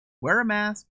wear a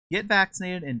mask, get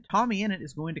vaccinated, and Tommyinnit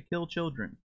is going to kill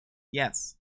children.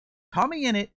 Yes,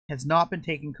 Tommyinnit has not been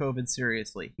taking COVID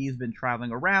seriously. He's been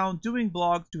traveling around doing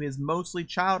vlogs to his mostly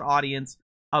child audience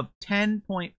of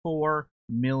 10.4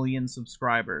 million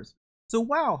subscribers. So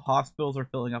while hospitals are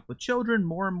filling up with children,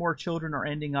 more and more children are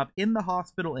ending up in the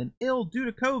hospital and ill due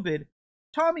to COVID,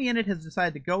 Tommyinnit has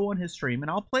decided to go on his stream, and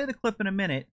I'll play the clip in a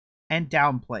minute, and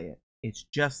downplay it. It's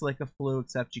just like a flu,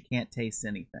 except you can't taste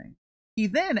anything. He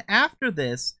then, after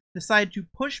this, decided to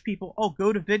push people, oh,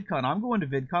 go to Vidcon. I'm going to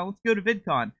Vidcon. Let's go to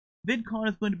Vidcon. Vidcon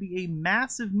is going to be a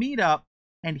massive meetup,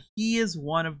 and he is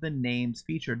one of the names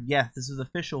featured. Yes, this is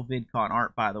official Vidcon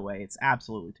art, by the way. It's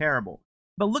absolutely terrible.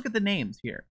 But look at the names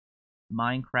here.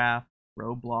 Minecraft,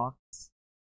 Roblox.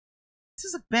 This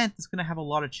is an event that's going to have a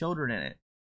lot of children in it.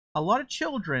 A lot of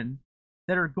children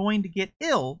that are going to get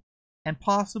ill and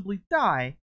possibly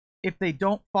die if they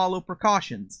don't follow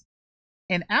precautions.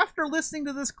 And after listening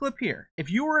to this clip here,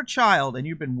 if you were a child and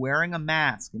you've been wearing a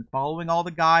mask and following all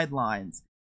the guidelines,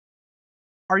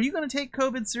 are you going to take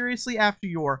COVID seriously after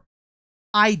your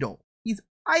idol? He's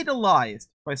idolized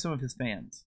by some of his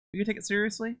fans. Are you going to take it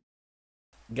seriously?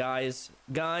 Guys.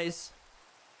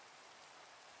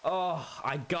 Oh,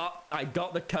 I got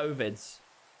the COVIDs.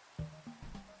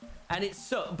 And it's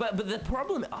so, but the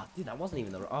problem, oh, dude, that wasn't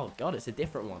even the, oh god, it's a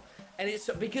different one. And it's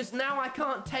because now I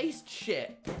can't taste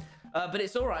shit. But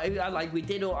it's all right. I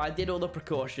did all the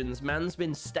precautions. Man's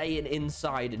been staying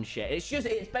inside and shit.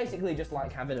 It's basically just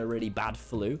like having a really bad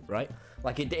flu, right?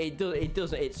 Like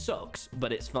it sucks,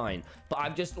 but it's fine. But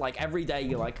I've just like every day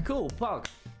you're like, cool, pog.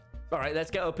 All right,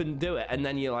 let's get up and do it. And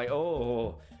then you're like,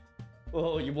 oh,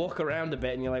 you walk around a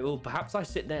bit and you're like, well, perhaps I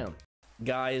sit down,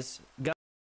 guys.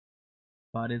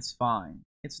 But it's fine.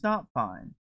 It's not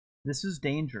fine. This is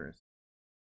dangerous.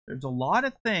 There's a lot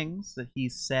of things that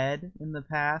he's said in the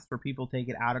past where people take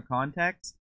it out of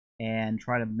context and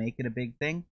try to make it a big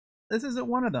thing. This isn't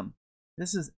one of them.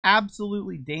 This is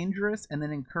absolutely dangerous, and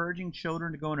then encouraging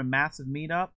children to go in a massive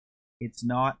meetup, it's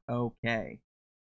not okay.